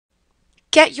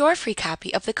Get your free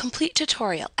copy of the complete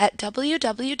tutorial at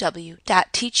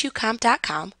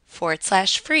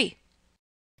www.teachucomp.com/free.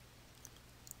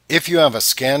 If you have a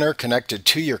scanner connected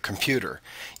to your computer,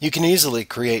 you can easily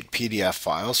create PDF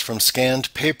files from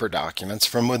scanned paper documents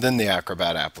from within the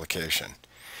Acrobat application.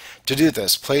 To do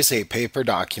this, place a paper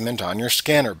document on your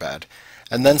scanner bed,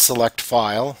 and then select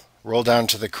File, roll down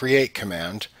to the Create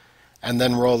command, and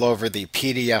then roll over the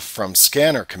PDF from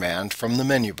Scanner command from the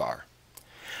menu bar.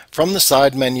 From the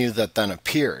side menu that then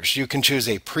appears, you can choose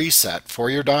a preset for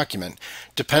your document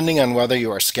depending on whether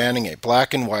you are scanning a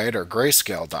black and white or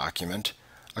grayscale document,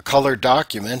 a color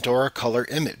document, or a color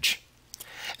image.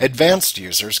 Advanced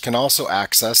users can also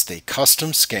access the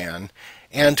Custom Scan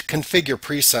and Configure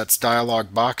Presets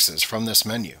dialog boxes from this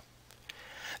menu.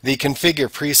 The Configure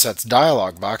Presets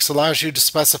dialog box allows you to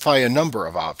specify a number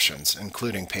of options,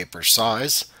 including paper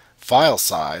size, file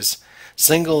size,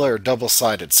 single or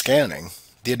double-sided scanning,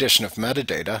 the addition of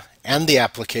metadata, and the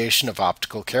application of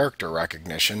optical character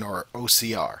recognition, or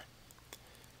OCR.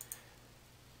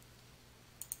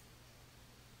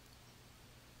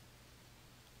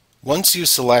 Once you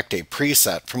select a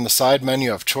preset from the side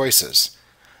menu of choices,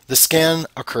 the scan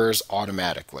occurs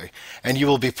automatically, and you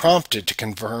will be prompted to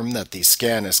confirm that the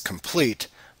scan is complete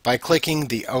by clicking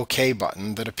the OK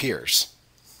button that appears.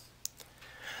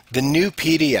 The new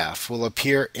PDF will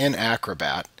appear in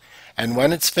Acrobat, and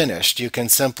when it's finished, you can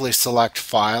simply select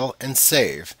File and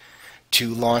Save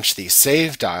to launch the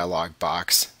Save dialog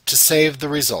box to save the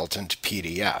resultant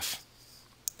PDF.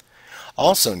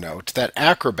 Also note that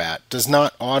Acrobat does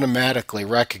not automatically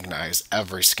recognize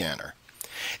every scanner.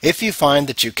 If you find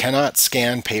that you cannot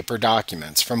scan paper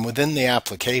documents from within the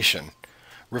application,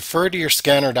 refer to your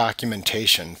scanner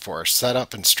documentation for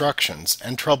setup instructions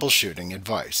and troubleshooting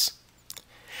advice.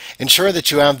 Ensure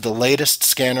that you have the latest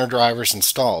scanner drivers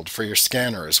installed for your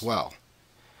scanner as well.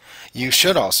 You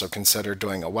should also consider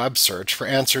doing a web search for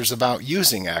answers about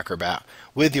using Acrobat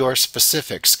with your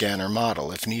specific scanner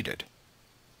model if needed.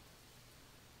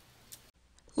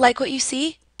 Like what you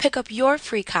see? Pick up your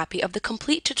free copy of the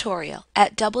complete tutorial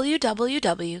at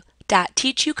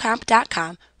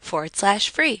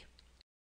www.teachucomp.com/free.